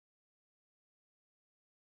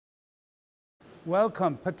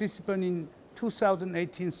welcome participant in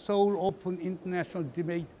 2018 Seoul Open International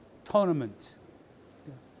Debate Tournament.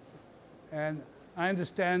 And I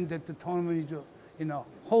understand that the tournament is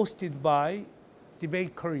hosted by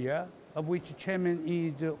Debate Korea, of which chairman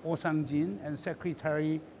is Oh Sang-jin and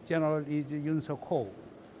Secretary General is Yonsei.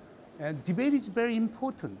 And debate is very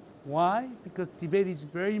important. Why? Because debate is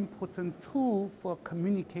very important tool for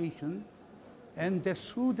communication, and that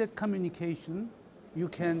through that communication, you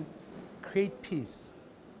can create peace.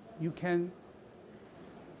 You can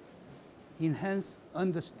enhance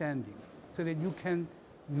understanding so that you can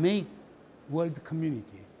make world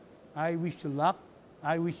community. I wish you luck.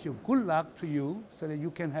 I wish you good luck to you so that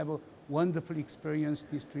you can have a wonderful experience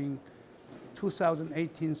during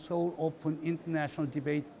 2018 Seoul Open International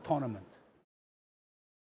Debate Tournament.